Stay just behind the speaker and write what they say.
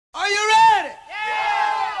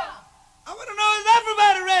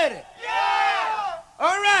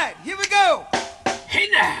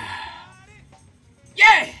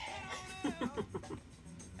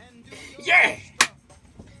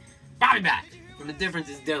And the difference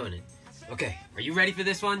is doing it. Okay, are you ready for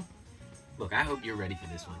this one? Look, I hope you're ready for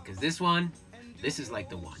this one, because this is like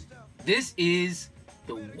the one. This is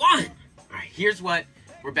the one! Alright, here's what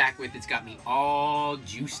we're back with. It's got me all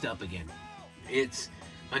juiced up again. It's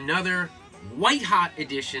another white-hot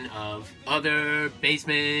edition of Other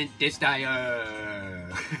Basement Disc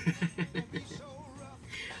Dyers.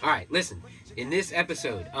 Alright, listen. In this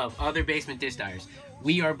episode of Other Basement Disc Dyers,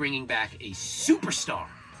 we are bringing back a superstar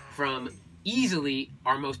from easily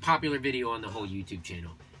our most popular video on the whole YouTube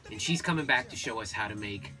channel. And she's coming back to show us how to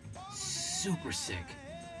make super sick,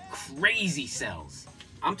 crazy cells.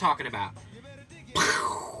 I'm talking about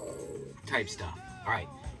type stuff. Alright,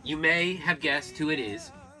 you may have guessed who it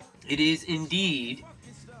is. It is indeed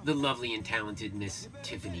the lovely and talented Miss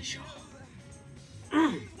Tiffany Shaw.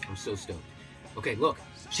 I'm so stoked. Okay, look,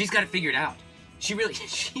 she's got it figured out.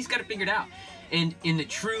 She's got it figured out. And in the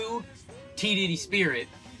true TDIDI spirit,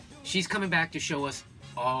 she's coming back to show us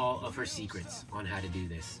all of her secrets on how to do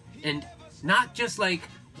this. And not just like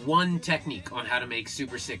one technique on how to make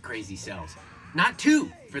super sick, crazy cells. Not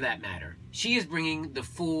two, for that matter. She is bringing the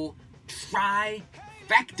full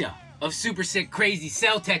trifecta of super sick, crazy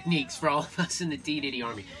cell techniques for all of us in the TDIDI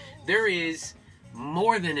Army. There is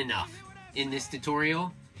more than enough in this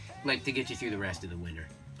tutorial, like, to get you through the rest of the winter.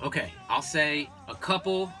 Okay, I'll say a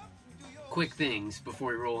couple quick things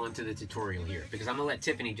before we roll into the tutorial here, because I'm gonna let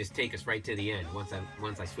Tiffany just take us right to the end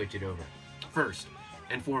once I switch it over. First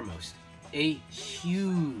and foremost, a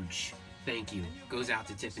huge thank you goes out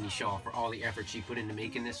to Tiffany Shaw for all the effort she put into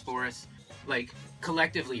making this for us. Like,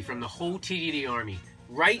 collectively, from the whole TDIDI Army,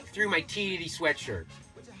 right through my TDIDI sweatshirt.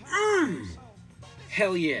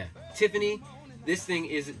 Hell yeah. Tiffany, this thing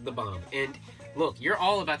is the bomb. And look, you're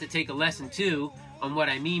all about to take a lesson too on what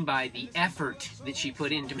I mean by the effort that she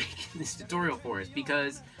put into making this tutorial for us,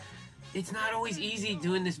 because it's not always easy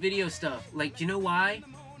doing this video stuff. Like, you know why?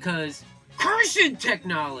 Because cursed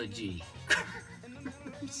technology.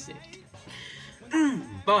 Sick.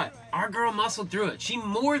 But our girl muscled through it. She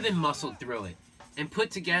more than muscled through it and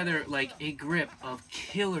put together like a grip of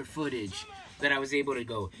killer footage that I was able to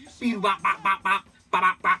go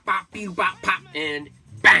and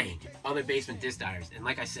bang, Other Basement Disc Dyers. And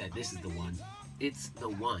like I said, this is the one. It's the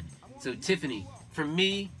one. So Tiffany, from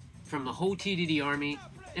me, from the whole TDIDI Army,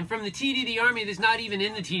 and from the TDIDI Army that's not even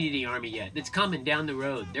in the TDIDI Army yet, that's coming down the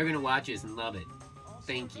road. They're going to watch us and love it.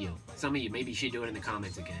 Thank you. Some of you, maybe you should do it in the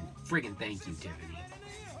comments again. Friggin' thank you, Tiffany.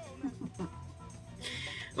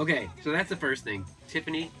 Okay, so that's the first thing.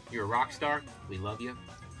 Tiffany, you're a rock star. We love you.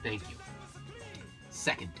 Thank you.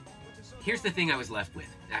 Second, here's the thing I was left with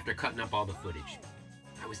after cutting up all the footage.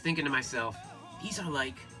 I was thinking to myself, these are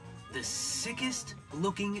like the sickest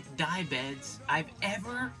looking dye beds I've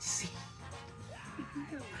ever seen.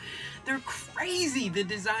 They're crazy, the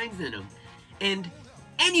designs in them. And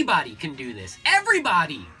anybody can do this.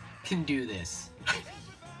 Everybody can do this.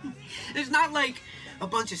 There's not like a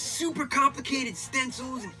bunch of super complicated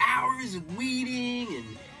stencils and hours of weeding and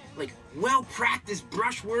like well-practiced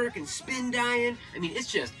brushwork and spin dyeing. I mean,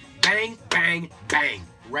 it's just bang, bang, bang,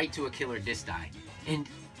 right to a killer disc dye. And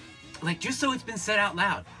like, just so it's been said out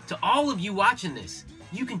loud, to all of you watching this,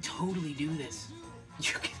 you can totally do this.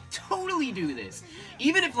 You can totally do this.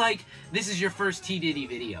 Even if like, this is your first TDIDI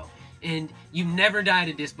video and you've never dyed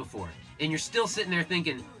a disc before and you're still sitting there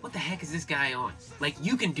thinking, what the heck is this guy on? Like,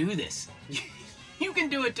 you can do this. You can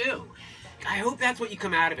do it too. I hope that's what you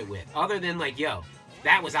come out of it with. Other than like, yo,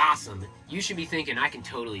 that was awesome. You should be thinking, I can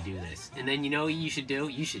totally do this. And then you know what you should do?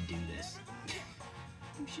 You should do this.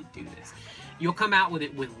 You should do this. You'll come out with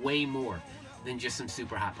it with way more than just some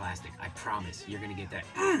super hot plastic. I promise. You're going to get that.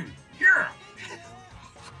 Yeah.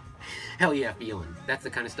 Hell yeah feeling. That's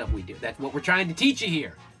the kind of stuff we do. That's what we're trying to teach you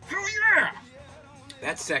here. Hell yeah.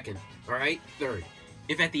 That's second. All right. Third,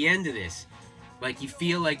 if at the end of this, like, you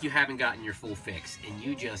feel like you haven't gotten your full fix and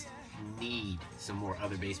you just need some more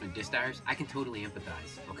Other Basement Disc Dyers, I can totally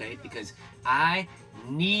empathize, okay? Because I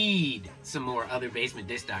need some more Other Basement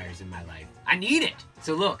Disc Dyers in my life. I need it.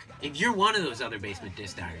 So look, if you're one of those Other Basement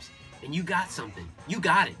Disc Dyers and you got something, you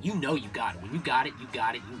got it. You know you got it. When you got it, you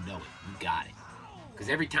got it. You know it. You got it. Because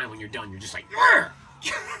every time when you're done, you're just like,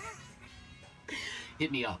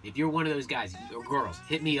 hit me up. If you're one of those guys or girls,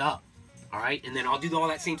 hit me up. All right, and then I'll do all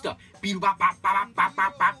that same stuff. And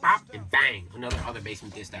bang, another Other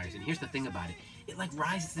Basement Disc Dyers. And here's the thing about it. It like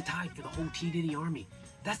rises the tide for the whole TDIDI Army.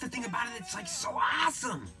 That's the thing about it. It's like so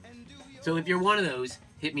awesome. So if you're one of those,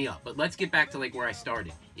 hit me up. But let's get back to like where I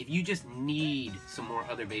started. If you just need some more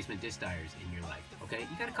Other Basement Disc Dyers in your life, okay,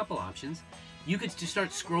 you got a couple options. You could just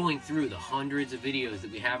start scrolling through the hundreds of videos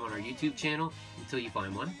that we have on our YouTube channel until you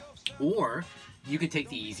find one. Or you could take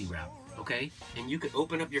the easy route, okay? And you could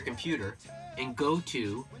open up your computer and go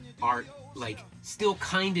to our, like, still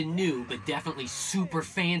kind of new, but definitely super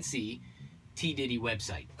fancy TDIDI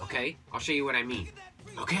website, okay? I'll show you what I mean.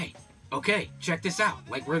 Okay, check this out.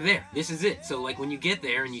 Like, we're there. This is it. So, like, when you get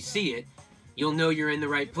there and you see it, you'll know you're in the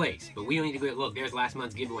right place. But we don't need to go, look, there's last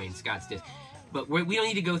month's giveaway in Scott's Disc. But we don't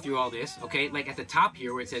need to go through all this, okay? Like, at the top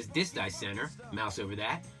here where it says Disc Dye Center, mouse over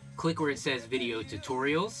that, click where it says Video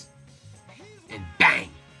Tutorials, and bang,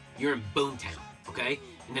 you're in Boomtown, okay?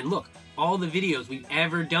 And then look, all the videos we've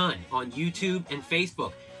ever done on YouTube and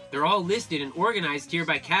Facebook, they're all listed and organized here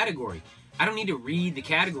by category. I don't need to read the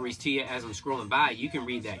categories to you as I'm scrolling by. You can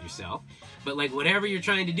read that yourself. But like whatever you're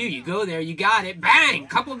trying to do, you go there, you got it, bang,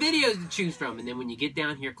 couple videos to choose from. And then when you get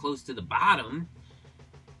down here close to the bottom,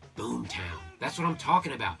 Boomtown. That's what I'm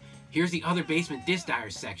talking about. Here's the other Basement Disc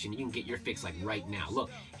Dyers section. You can get your fix like right now. Look,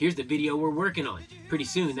 here's the video we're working on. Pretty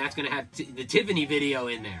soon, that's going to have the Tiffany video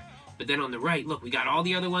in there. But then on the right, look, we got all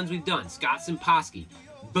the other ones we've done. Scott Simposki,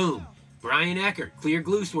 boom. Brian Eckert, Clear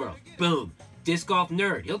Glue Swirl, boom. Disc Golf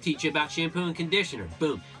Nerd, he'll teach you about shampoo and conditioner,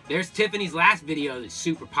 boom. There's Tiffany's last video that's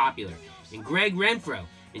super popular. And Greg Renfro,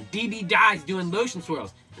 and DB Dyes doing lotion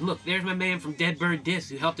swirls. And look, there's my man from Dead Bird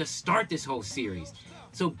Discs who helped us start this whole series.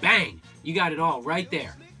 So bang, you got it all right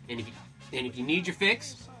there. And if you need your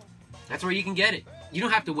fix, that's where you can get it. You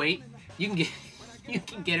don't have to wait. You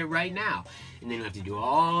can get it right now. And then you don't have to do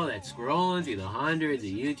all that scrolling through the hundreds of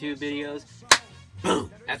YouTube videos.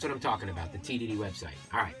 Boom! That's what I'm talking about, the TDIDI website.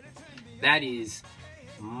 All right. That is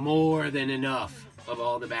more than enough of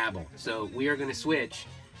all the babble. So we are going to switch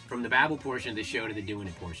from the babble portion of the show to the doing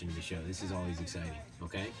it portion of the show. This is always exciting,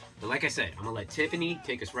 okay? But like I said, I'm going to let Tiffany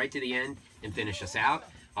take us right to the end and finish us out.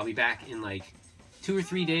 I'll be back in like 2 or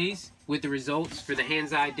 3 days with the results for the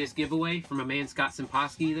Hands-Eye Disc giveaway from my man Scott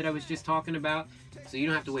Simposki that I was just talking about. So you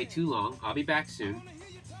don't have to wait too long. I'll be back soon.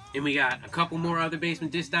 And we got a couple more other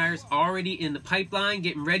Basement Disc Dyers already in the pipeline,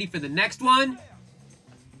 getting ready for the next one.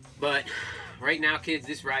 But right now, kids,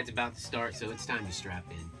 this ride's about to start, so it's time to strap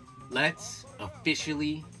in. Let's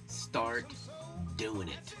officially start doing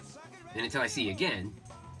it. And until I see you again,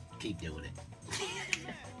 keep doing it.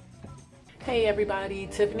 Hey everybody,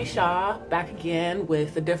 Tiffany Shaw back again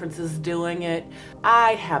with The Differences Doing It.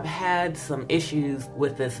 I have had some issues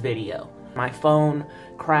with this video. My phone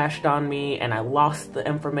crashed on me and I lost the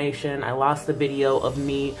information. I lost the video of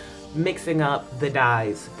me mixing up the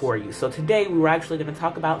dyes for you. So today we were actually going to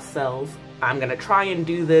talk about cells. I'm going to try and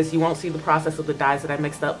do this. You won't see the process of the dyes that I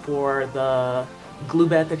mixed up for the glue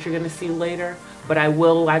bed that you're going to see later, but I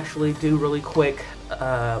will actually do really quick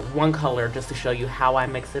one color just to show you how I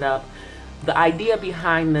mix it up. The idea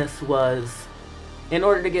behind this was, in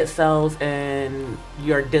order to get cells in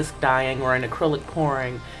your disc dyeing or in acrylic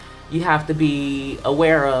pouring, you have to be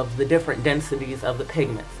aware of the different densities of the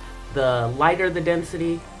pigments. The lighter the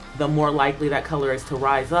density, the more likely that color is to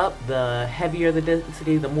rise up. The heavier the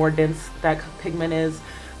density, the more dense that pigment is,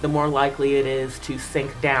 the more likely it is to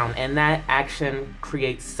sink down. And that action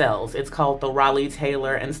creates cells. It's called the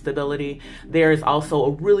Raleigh-Taylor instability. There is also a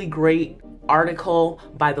really great article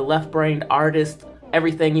by the left-brained artist,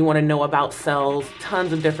 everything you want to know about cells,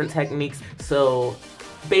 tons of different techniques. So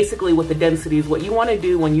basically with the densities, what you want to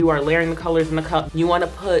do when you are layering the colors in the cup, you want to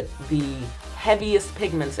put the heaviest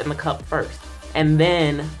pigments in the cup first. And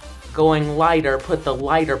then going lighter, put the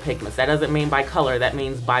lighter pigments. That doesn't mean by color, that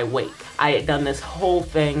means by weight. I had done this whole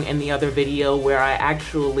thing in the other video where I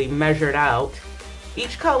actually measured out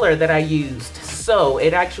each color that I used. So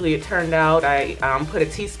it turned out I put a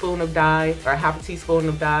teaspoon of dye, or half a teaspoon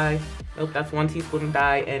of dye. Nope, that's 1 teaspoon of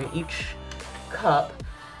dye in each cup.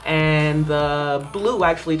 And the blue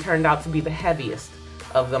actually turned out to be the heaviest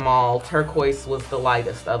of them all. Turquoise was the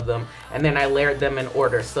lightest of them. And then I layered them in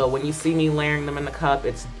order. So when you see me layering them in the cup,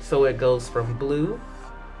 it goes from blue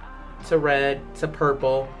to red to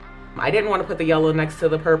purple. I didn't want to put the yellow next to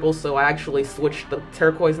the purple, so I actually switched the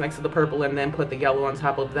turquoise next to the purple and then put the yellow on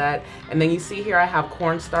top of that. And then you see here I have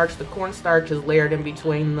cornstarch. The cornstarch is layered in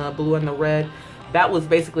between the blue and the red. That was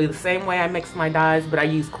basically the same way I mixed my dyes, but I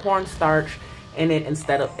used cornstarch in it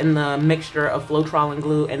in the mixture of Floetrol and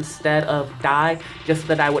glue instead of dye, just so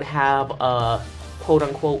that I would have a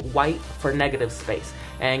quote-unquote white for negative space.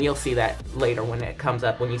 And you'll see that later when it comes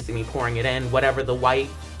up, when you see me pouring it in. Whatever the white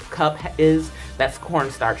cup is, that's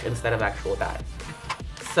cornstarch instead of actual dye.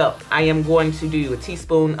 So I am going to do a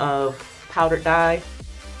teaspoon of powdered dye,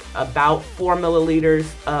 about 4 milliliters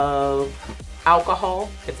of alcohol.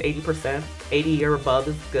 It's 80%. 80 or above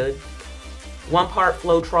is good. 1 part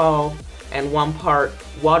Floetrol and 1 part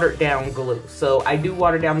watered down glue. So I do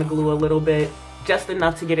water down the glue a little bit just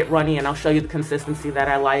enough to get it runny, and I'll show you the consistency that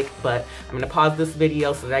I like. But I'm gonna pause this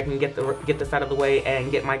video so that I can get this out of the way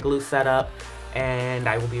and get my glue set up, and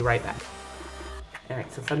I will be right back. All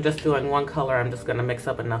right, since I'm just doing one color, I'm just gonna mix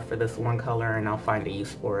up enough for this one color, and I'll find a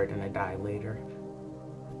use for it in a dye later.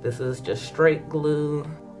 This is just straight glue.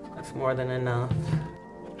 That's more than enough.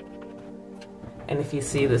 And if you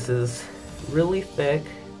see, this is really thick,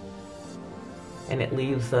 and it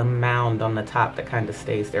leaves a mound on the top that kind of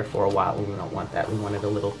stays there for a while. We don't want that. We want it a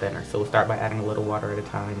little thinner. So we'll start by adding a little water at a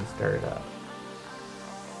time and stir it up.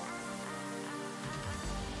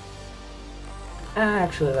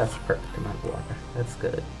 Actually, that's a perfect amount of water. That's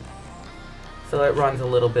good. So it runs a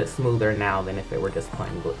little bit smoother now than if it were just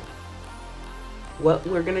plain glue. What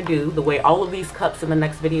we're gonna do, the way all of these cups in the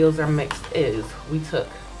next videos are mixed, is we took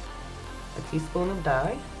a teaspoon of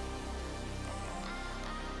dye.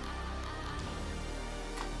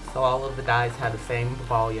 So all of the dyes have the same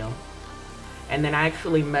volume. And then I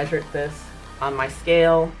actually measured this on my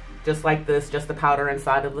scale, just like this, just the powder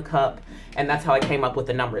inside of the cup. And that's how I came up with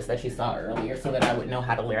the numbers that you saw earlier, so that I would know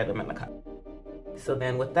how to layer them in the cup. So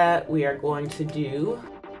then with that, we are going to do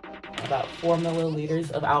about 4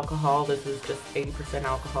 milliliters of alcohol. This is just 80%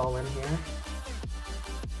 alcohol in here.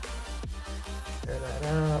 Stir that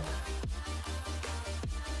up.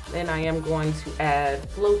 Then I am going to add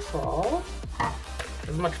Floetrol.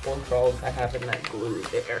 As much Floetrol as I have in that glue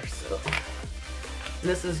there. So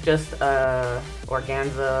this is just a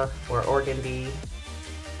organza or organdy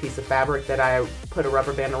piece of fabric that I put a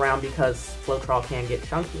rubber band around because Floetrol can get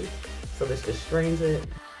chunky. So this just strains it.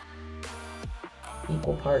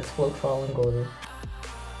 Equal parts Floetrol and glue.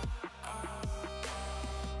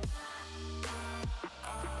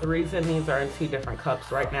 The reason these are in 2 different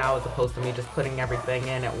cups right now as opposed to me just putting everything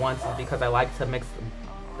in at once is because I like to mix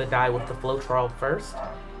the dye with the Floetrol first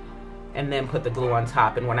and then put the glue on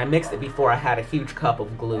top. And when I mixed it before, I had a huge cup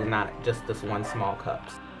of glue, not just this one small cup.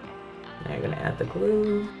 Now you're gonna add the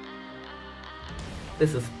glue.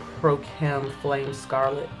 This is Prochem Flame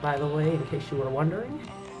Scarlet, by the way, in case you were wondering.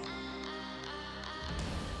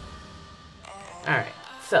 All right,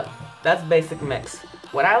 so that's basic mix.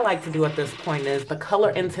 What I like to do at this point is the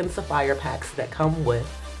color intensifier packs that come with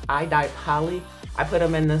iDye Poly. I put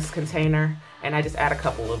them in this container and I just add a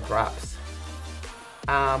couple of drops.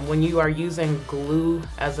 When you are using glue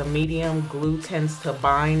as a medium, glue tends to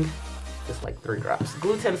bind, just like 3 drops.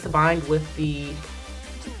 Glue tends to bind with the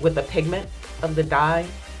pigment of the dye,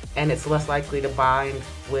 and it's less likely to bind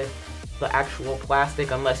with the actual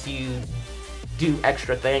plastic unless you do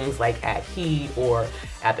extra things like add heat or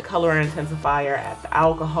add the color intensifier, add the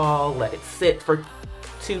alcohol, let it sit for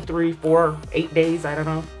 2, 3, 4, 8 days, I don't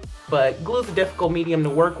know. But glue's a difficult medium to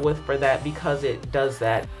work with for that because it does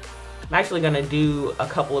that. I'm actually gonna do a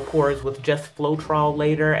couple of pours with just Floetrol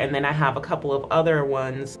later, and then I have a couple of other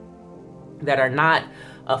ones that are not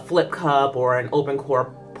a flip cup or an open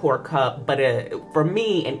core pour cup, but for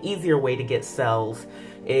me, an easier way to get cells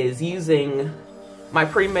is using my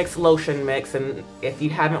pre-mixed lotion mix. And if you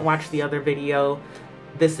haven't watched the other video,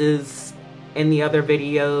 this is in the other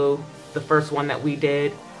video, the first one that we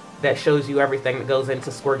did, that shows you everything that goes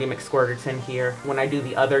into Squirty McSquirterton here. When I do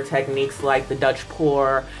the other techniques like the Dutch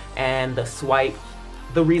pour and the swipe,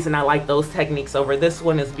 the reason I like those techniques over this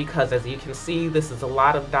one is because, as you can see, this is a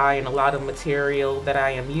lot of dye and a lot of material that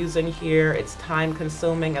I am using here. It's time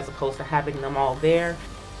consuming as opposed to having them all there.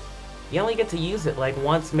 You only get to use it like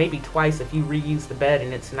once, maybe twice if you reuse the bed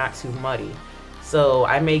and it's not too muddy. So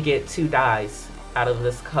I may get 2 dyes out of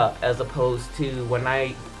this cup as opposed to when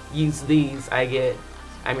I use these, I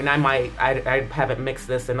haven't mixed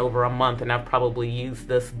this in over a month, and I've probably used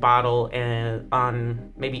this bottle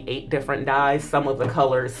on maybe 8 different dyes, some of the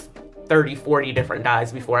colors 30, 40 different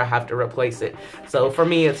dyes before I have to replace it. So for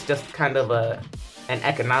me, it's just kind of an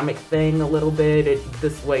economic thing a little bit.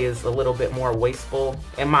 This way is a little bit more wasteful,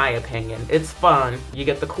 in my opinion. It's fun. You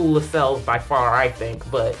get the coolest cells by far, I think,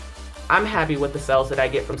 but I'm happy with the cells that I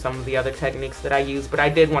get from some of the other techniques that I use, but I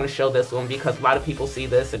did want to show this one because a lot of people see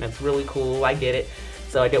this and it's really cool. I get it.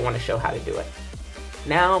 So I did want to show how to do it.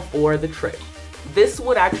 Now for the trick. This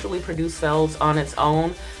would actually produce cells on its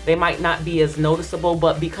own. They might not be as noticeable,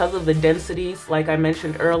 but because of the densities, like I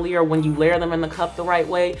mentioned earlier, when you layer them in the cup the right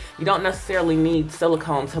way, you don't necessarily need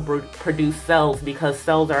silicone to produce cells because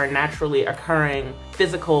cells are a naturally occurring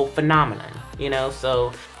physical phenomenon, you know?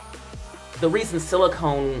 So the reason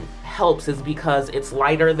silicone helps is because it's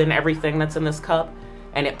lighter than everything that's in this cup,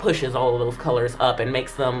 and it pushes all of those colors up and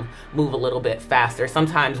makes them move a little bit faster.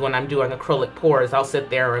 Sometimes when I'm doing acrylic pours, I'll sit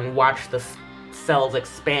there and watch the cells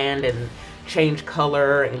expand and change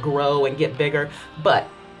color and grow and get bigger. But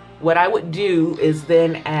What I would do is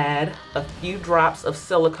then add a few drops of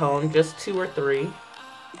silicone, just 2 or 3.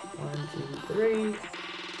 1, 2, 3.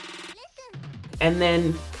 And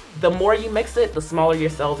then the more you mix it, the smaller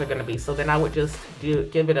your cells are gonna be. So then I would just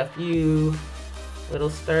give it a few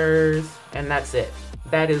little stirs, and that's it.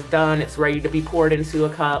 That is done. It's ready to be poured into a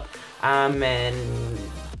cup and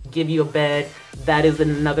give you a bed. That is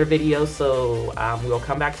in another video, so we'll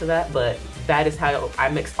come back to that, but that is how I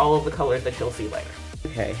mix all of the colors that you'll see later.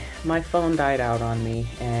 Okay, my phone died out on me,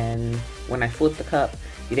 and when I flipped the cup,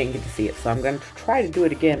 you didn't get to see it. So I'm going to try to do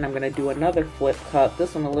it again. I'm going to do another flip cup.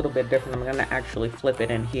 This one a little bit different. I'm going to actually flip it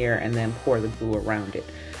in here and then pour the glue around it.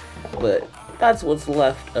 But that's what's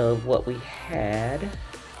left of what we had.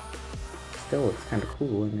 Still looks kind of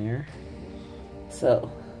cool in there.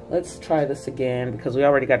 So let's try this again because we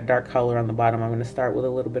already got dark color on the bottom. I'm going to start with a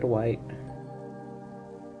little bit of white.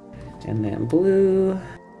 And then blue.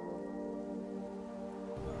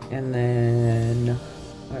 And then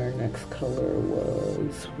our next color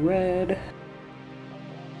was red.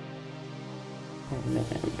 And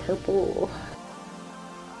then purple.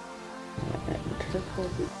 And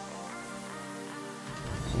turquoise.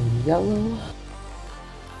 And yellow.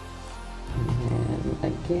 And then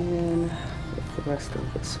again with the rest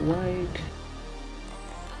of this white.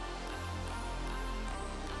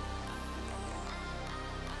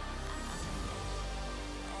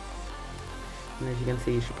 And as you can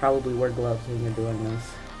see, you should probably wear gloves when you're doing this.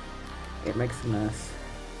 It makes a mess.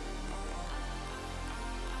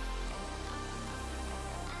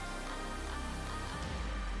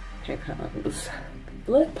 Here comes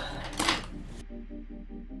flip.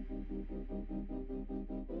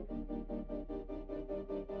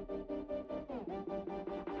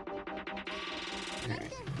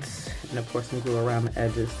 Alright, and of course some glue around the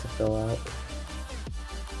edges to fill out.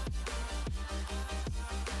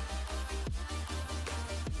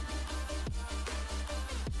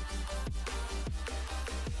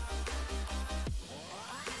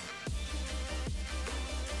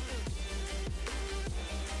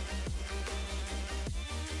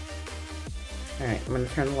 Alright, I'm going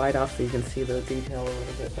to turn the light off so you can see the detail a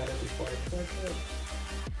little bit better before I torch it.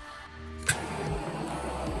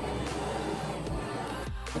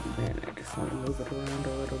 And then I just want to move it around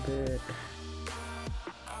a little bit.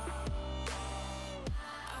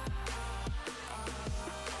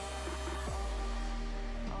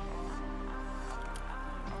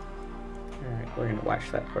 Alright, we're going to watch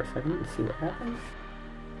that for a second and see what happens.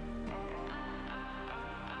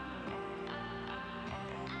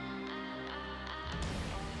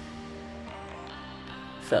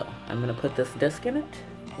 So I'm gonna put this disc in it.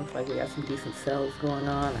 Looks like we got some decent cells going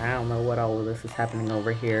on. I don't know what all of this is happening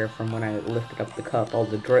over here. From when I lifted up the cup, all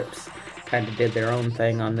the drips kind of did their own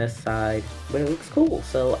thing on this side, but it looks cool.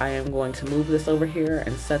 So I am going to move this over here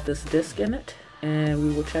and set this disc in it, and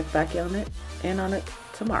we will check back on it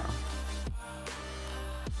tomorrow.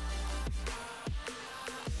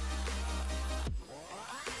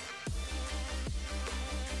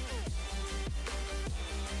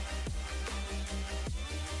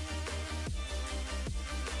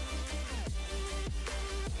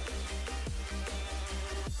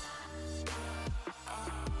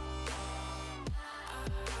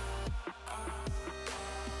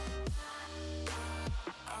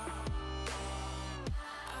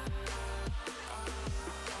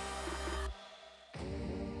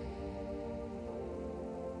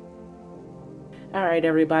 All right,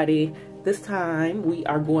 everybody, this time we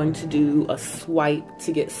are going to do a swipe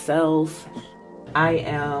to get cells. I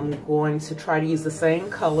am going to try to use the same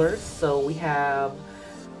colors. So we have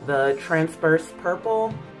the transverse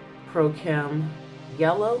purple, Pro-Chem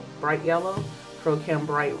yellow, bright yellow, Pro-Chem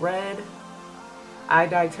bright red,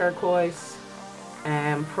 iDye turquoise,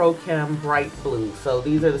 and Pro-Chem bright blue. So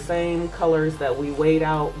these are the same colors that we weighed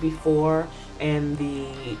out before in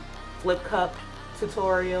the flip cup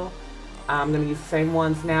tutorial. I'm going to use the same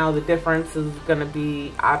ones now. The difference is going to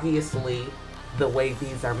be obviously the way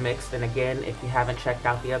these are mixed. And again, if you haven't checked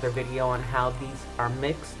out the other video on how these are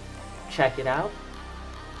mixed, check it out.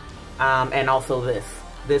 And also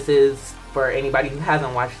this is for anybody who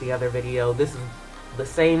hasn't watched the other video. This is the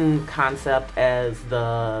same concept as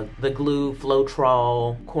the glue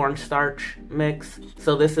Floetrol cornstarch mix.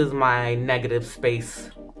 So this is my negative space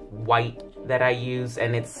white that I use,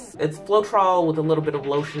 and it's Floetrol with a little bit of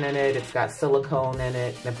lotion in it. It's got silicone in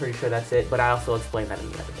it. I'm pretty sure that's it, but I also explained that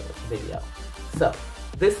in the other video. So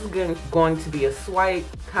this is going to be a swipe.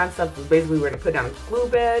 Concept is basically we're going to put down a glue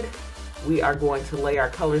bed. We are going to lay our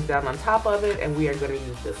colors down on top of it, and we are going to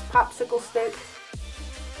use this popsicle stick,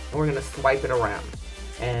 and we're going to swipe it around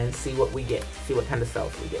and see what we get, see what kind of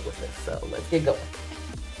cells we get with this. So let's get going.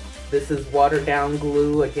 This is watered down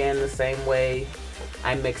glue, again, the same way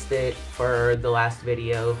I mixed it for the last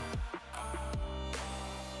video.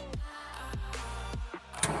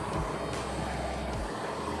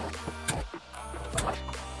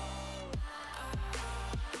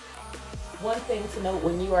 One thing to note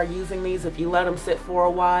when you are using these, if you let them sit for a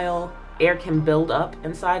while, air can build up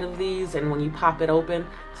inside of these, and when you pop it open,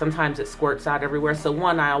 sometimes it squirts out everywhere. So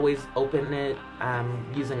one, I always open it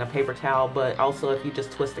using a paper towel, but also if you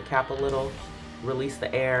just twist the cap a little, release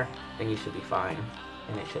the air, then you should be fine,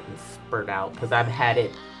 and it shouldn't spurt out, because I've had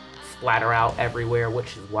it splatter out everywhere,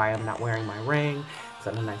 which is why I'm not wearing my ring. It's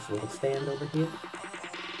on a nice little stand over here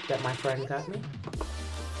that my friend got me,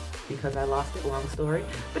 because I lost it, long story.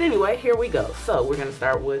 But anyway, here we go. So we're gonna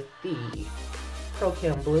start with the Pro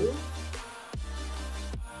Chem Blue.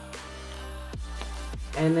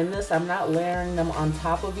 And in this, I'm not layering them on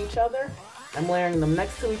top of each other. I'm layering them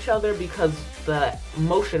next to each other because the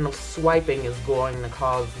motion of swiping is going to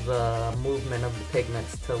cause the movement of the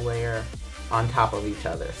pigments to layer on top of each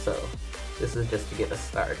other. So this is just to get us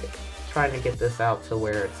started. Trying to get this out to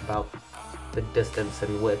where it's about the distance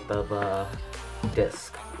and width of a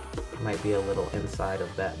disc. Might be a little inside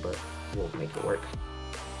of that, but we'll make it work.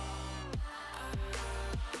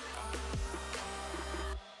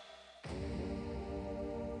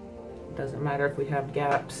 Doesn't matter if we have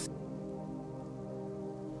gaps.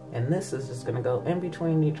 And this is just gonna go in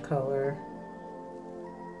between each color.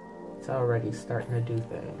 It's already starting to do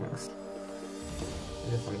things. I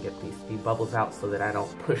just want to get these bubbles out so that I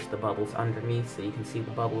don't push the bubbles underneath, so you can see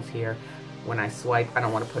the bubbles here. When I swipe, I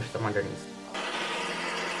don't want to push them underneath.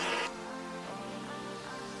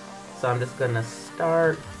 So I'm just gonna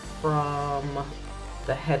start from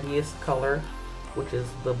the heaviest color, which is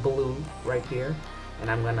the blue right here,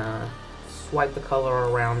 and I'm gonna swipe the color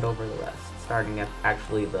around over the rest, starting at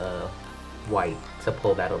actually the white to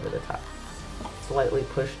pull that over the top. Slightly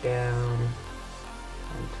push down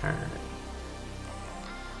and turn.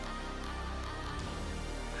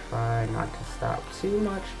 Try not to stop too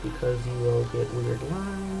much because you will get weird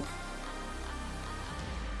lines.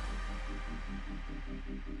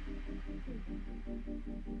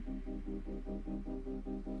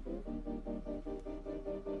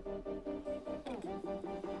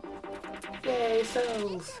 Yay,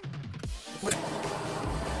 cells!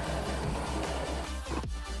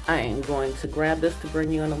 I am going to grab this to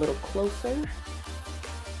bring you in a little closer.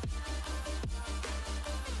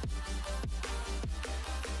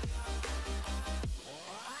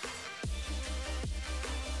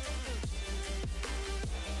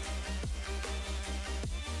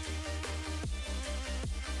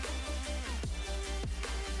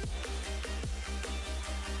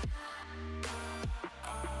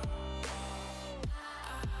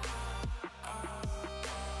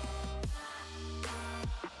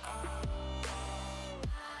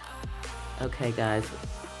 Okay guys,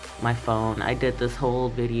 my phone. I did this whole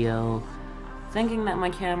video thinking that my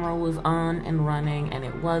camera was on and running, and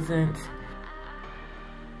it wasn't.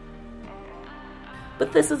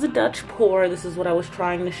 But this is a Dutch pour. This is what I was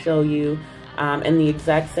trying to show you. In the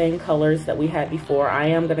exact same colors that we had before. I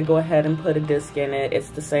am going to go ahead and put a disc in it. It's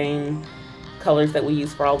the same colors that we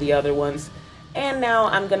use for all the other ones. And now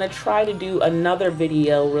I'm going to try to do another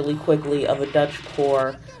video really quickly of a Dutch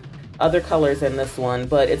pour. Other colors in this one,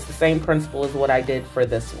 but it's the same principle as what I did for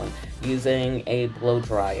this one, using a blow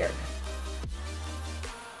dryer.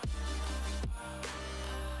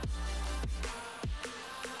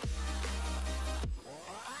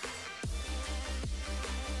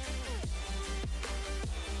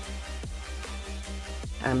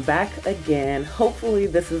 I'm back again. Hopefully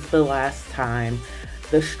this is the last time.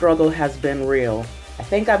 The struggle has been real. I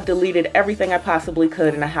think I've deleted everything I possibly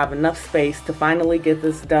could, and I have enough space to finally get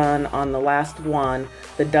this done on the last one,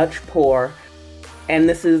 the Dutch pour. And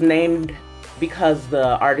this is named because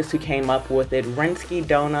the artist who came up with it, Renske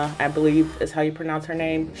Dona, I believe is how you pronounce her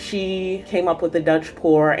name. She came up with the Dutch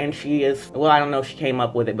pour, and she is, well, I don't know if she came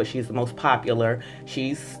up with it, but she's the most popular.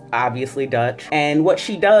 She's obviously Dutch. And what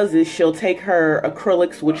she does is she'll take her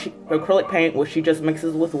acrylic paint, which she just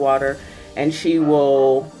mixes with water, and she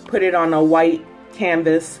will put it on a white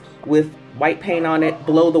canvas with white paint on it,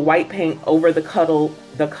 blow the white paint over the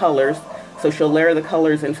colors. So she'll layer the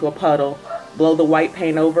colors into a puddle, blow the white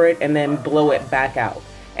paint over it, and then blow it back out.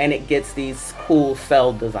 And it gets these cool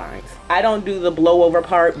cell designs. I don't do the blow over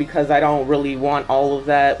part because I don't really want all of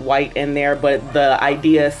that white in there, but the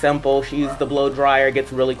idea is simple. She used the blow dryer,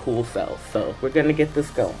 gets really cool cells. So we're gonna get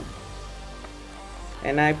this going.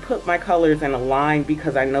 And I put my colors in a line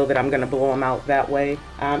because I know that I'm gonna blow them out that way.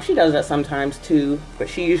 She does that sometimes too, but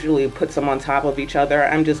she usually puts them on top of each other.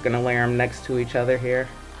 I'm just gonna layer them next to each other here.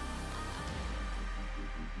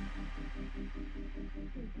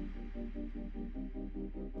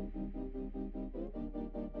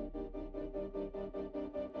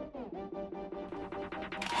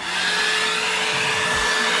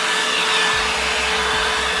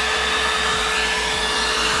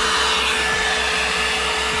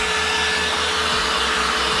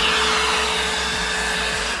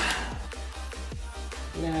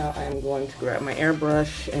 now I'm going to grab my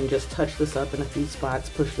airbrush and just touch this up in a few spots,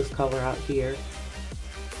 push this color out here.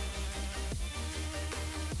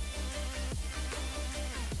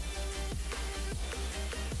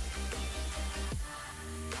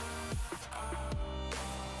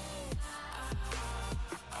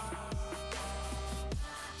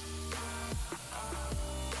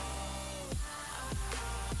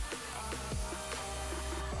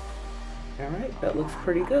 Alright, that looks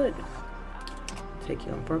pretty good. Take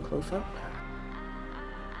you on for a close-up.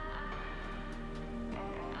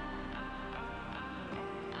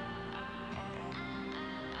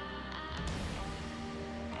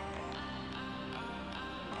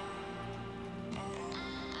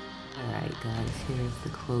 Alright guys, here's the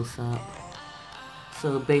close-up.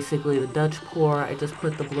 So basically the Dutch pour, I just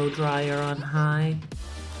put the blow dryer on high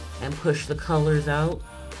and push the colors out.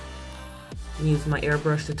 Use my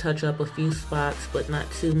airbrush to touch up a few spots, but not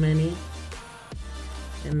too many.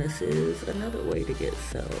 And this is another way to get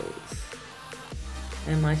cells.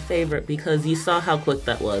 And my favorite, because you saw how quick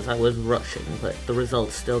that was. I was rushing, but the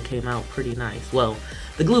results still came out pretty nice. Well,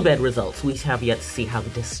 the glue bed results. We have yet to see how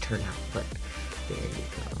the discs turn out, but there you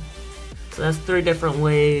go. So that's 3 different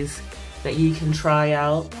ways that you can try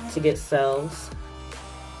out to get cells.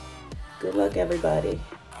 Good luck, everybody.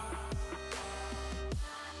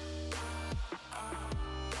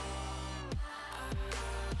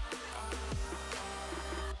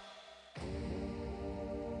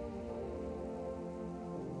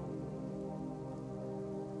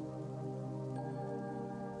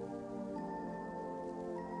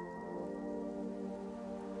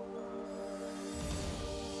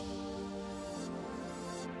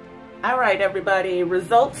 All right, everybody,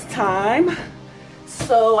 results time.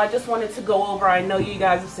 So I just wanted to go over, I know you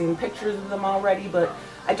guys have seen pictures of them already, but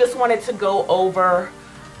I just wanted to go over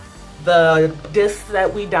the discs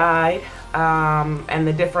that we dyed and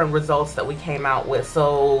the different results that we came out with.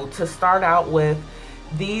 So to start out with,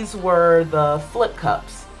 these were the flip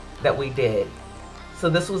cups that we did. So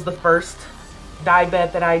this was the first dye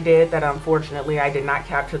bed that I did that unfortunately I did not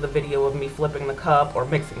capture the video of me flipping the cup or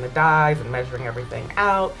mixing the dyes and measuring everything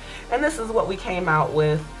out. And this is what we came out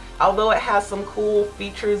with. Although it has some cool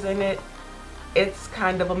features in it, it's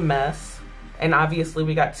kind of a mess. And obviously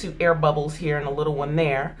we got 2 air bubbles here and a little one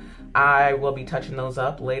there. I will be touching those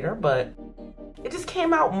up later, but it just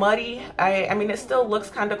came out muddy. I mean, it still looks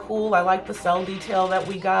kind of cool. I like the cell detail that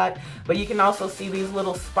we got, but you can also see these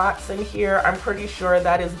little spots in here. I'm pretty sure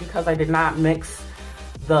that is because I did not mix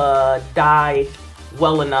the dye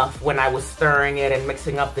well enough when I was stirring it and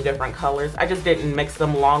mixing up the different colors. I just didn't mix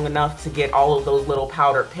them long enough to get all of those little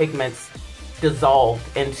powdered pigments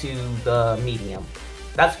dissolved into the medium.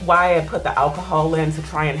 That's why I put the alcohol in, to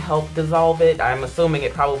try and help dissolve it. I'm assuming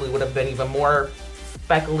it probably would have been even more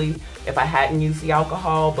speckly if I hadn't used the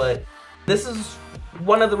alcohol, but this is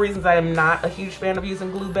one of the reasons I am not a huge fan of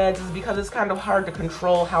using glue beds, is because it's kind of hard to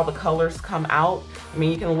control how the colors come out. I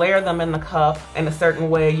mean, you can layer them in the cup in a certain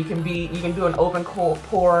way. You can do an open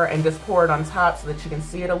pour and just pour it on top so that you can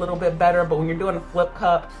see it a little bit better. But when you're doing a flip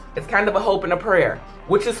cup, it's kind of a hope and a prayer,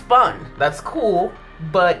 which is fun. That's cool,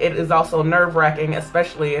 but it is also nerve-wracking,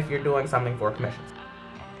 especially if you're doing something for commissions.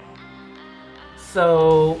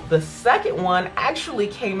 So the second one actually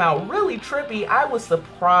came out really trippy. I was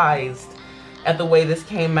surprised at the way this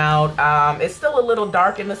came out. It's still a little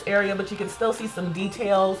dark in this area, but you can still see some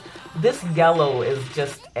details. This yellow is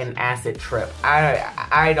just an acid trip.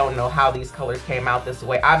 I don't know how these colors came out this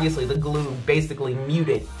way. Obviously the glue basically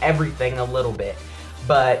muted everything a little bit,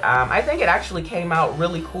 but I think it actually came out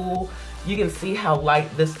really cool. You can see how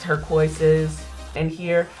light this turquoise is in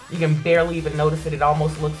here. You can barely even notice it. It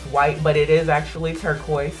almost looks white, but it is actually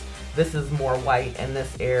turquoise. This is more white in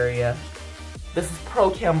this area. This is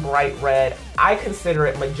ProChem Bright Red. I consider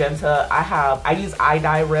it magenta. I use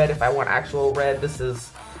iDye red if I want actual red. This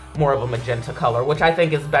is more of a magenta color, which I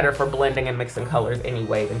think is better for blending and mixing colors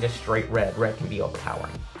anyway than just straight red. Red can be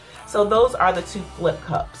overpowering. So those are the 2 flip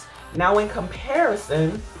cups. Now in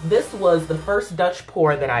comparison, this was the first Dutch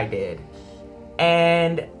pour that I did.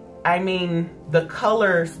 And I mean, the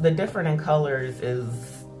colors, the difference in colors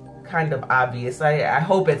is kind of obvious. I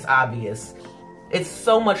hope it's obvious. It's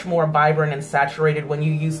so much more vibrant and saturated when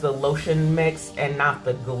you use the lotion mix and not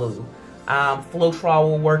the glue. Floetrol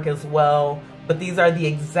will work as well, but these are the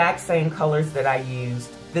exact same colors that I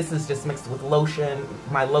used. This is just mixed with lotion,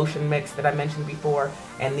 my lotion mix that I mentioned before,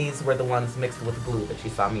 and these were the ones mixed with glue that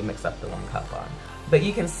you saw me mix up the 1 cup on. But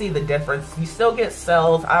you can see the difference. You still get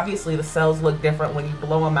cells. Obviously the cells look different when you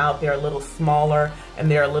blow them out. They're a little smaller and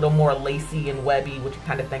they're a little more lacy and webby, which you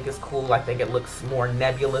kind of think is cool. I think it looks more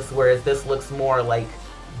nebulous, whereas this looks more like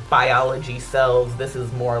biology cells. This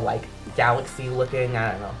is more like galaxy looking.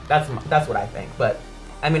 I don't know. That's what I think. But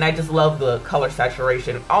I mean, I just love the color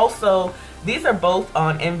saturation. Also, these are both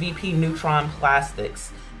on MVP Neutron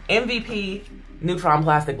plastics. MVP Neutron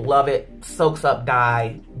plastic, love it. Soaks up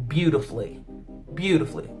dye beautifully,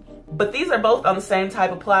 beautifully. But these are both on the same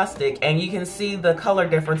type of plastic, and you can see the color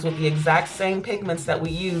difference with the exact same pigments that we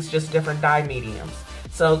use, just different dye mediums.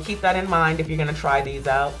 So keep that in mind if you're gonna try these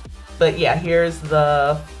out. But yeah, here's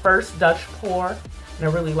the first Dutch pour, and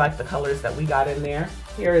I really like the colors that we got in there.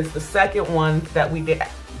 Here is the second one that we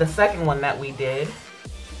did.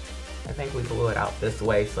 I think we blew it out this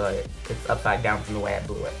way, so it's upside down from the way I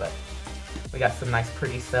blew it, but we got some nice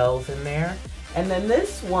pretty cells in there. And then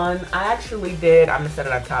this one, I actually did, I'm gonna set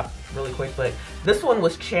it on top really quick, but this one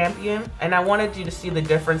was Champion, and I wanted you to see the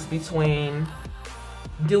difference between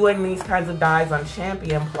doing these kinds of dyes on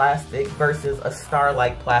Champion plastic versus a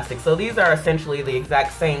Starlight plastic. So these are essentially the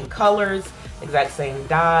exact same colors, exact same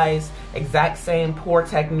dyes, exact same pour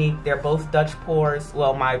technique. They're both Dutch pours.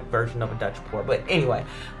 Well, my version of a Dutch pour, but anyway.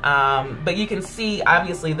 But you can see,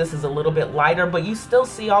 obviously this is a little bit lighter, but you still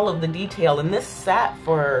see all of the detail. And this sat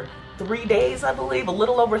for 3 days, I believe, a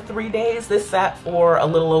little over 3 days. This sat for a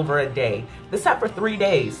little over a day. This sat for 3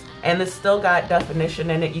 days, and it's still got definition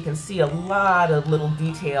in it. You can see a lot of little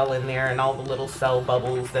detail in there and all the little cell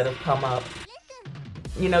bubbles that have come up.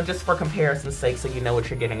 You know, just for comparison's sake, so you know what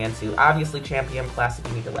you're getting into. Obviously, Champion plastic,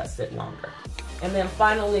 you need to let sit longer. And then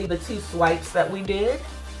finally, the 2 swipes that we did.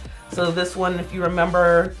 So this one, if you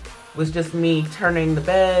remember, was just me turning the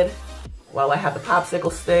bed while I had the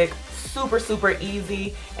popsicle stick. Super, super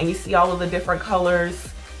easy. And you see all of the different colors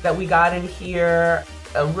that we got in here.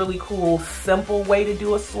 A really cool, simple way to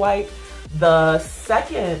do a swipe. The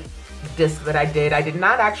second disc that I did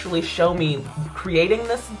not actually show me creating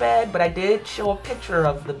this bed, but I did show a picture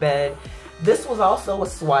of the bed. This was also a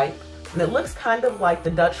swipe, and it looks kind of like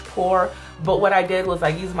the Dutch pour, but what I did was I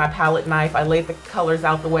used my palette knife. I laid the colors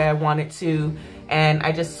out the way I wanted to, and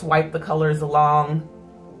I just swiped the colors along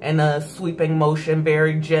in a sweeping motion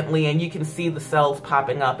very gently, and you can see the cells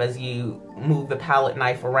popping up as you move the palette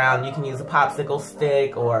knife around. You can use a popsicle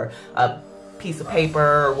stick or a piece of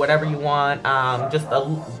paper or whatever you want. Just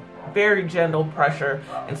a very gentle pressure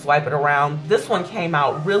and swipe it around. This one came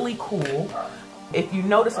out really cool. If you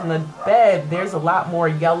notice on the bed, there's a lot more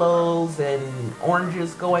yellows and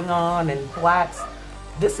oranges going on and blacks.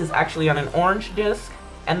 This is actually on an orange disc,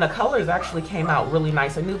 and the colors actually came out really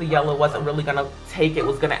nice. I knew the yellow wasn't really gonna take, it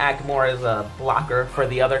was gonna act more as a blocker for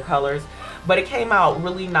the other colors, but it came out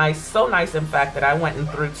really nice. So nice, in fact, that I went and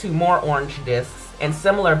threw 2 more orange discs in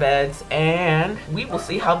similar beds, and we will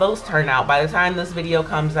see how those turn out. By the time this video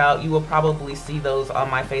comes out, you will probably see those on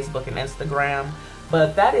my Facebook and Instagram.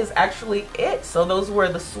 But that is actually it. So those were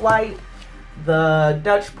the swipe, the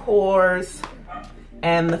Dutch pours,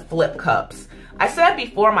 and the flip cups. I said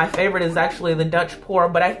before my favorite is actually the Dutch pour,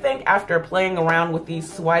 but I think after playing around with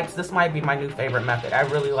these swipes, this might be my new favorite method. I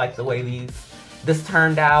really like the way this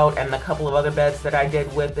turned out, and the couple of other beds that I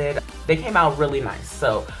did with it. They came out really nice.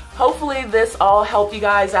 So hopefully this all helped you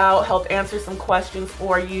guys out, helped answer some questions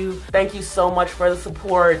for you. Thank you so much for the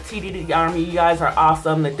support. TDIDI Army, you guys are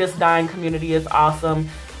awesome. The disc dyeing community is awesome.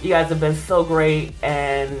 You guys have been so great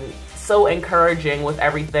and so encouraging with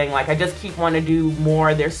everything. Like, I just keep wanting to do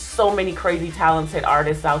more. There's so many crazy talented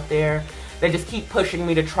artists out there that just keep pushing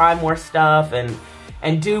me to try more stuff and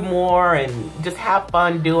do more and just have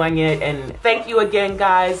fun doing it. And thank you again,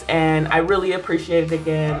 guys, and I really appreciate it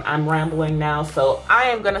again. I'm rambling now, so I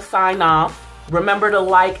am gonna sign off. Remember to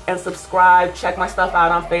like and subscribe. Check my stuff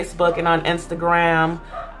out on Facebook and on Instagram.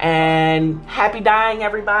 And happy dyeing,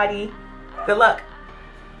 everybody. Good luck.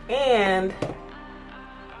 And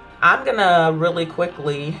I'm gonna really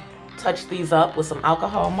quickly touch these up with some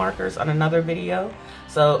alcohol markers on another video.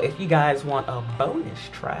 So if you guys want a bonus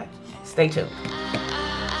track, stay tuned.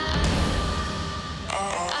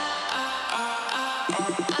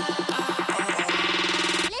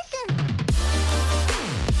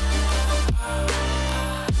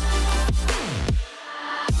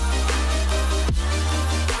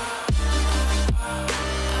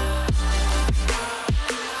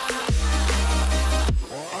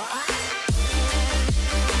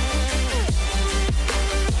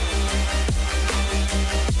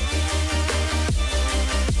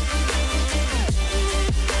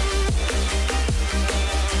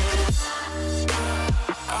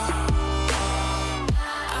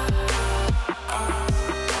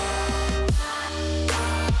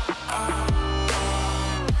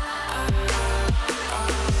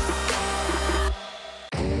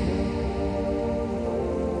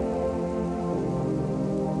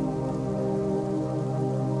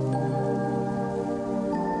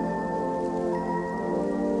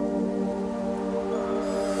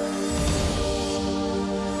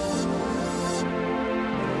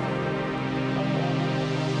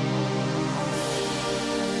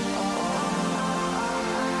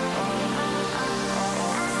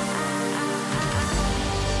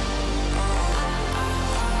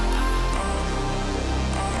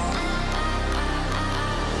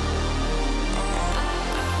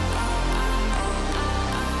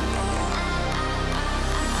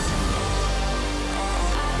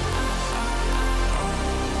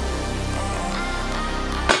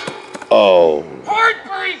 Oh.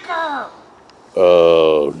 Heartbreaker!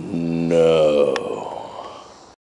 Oh, no.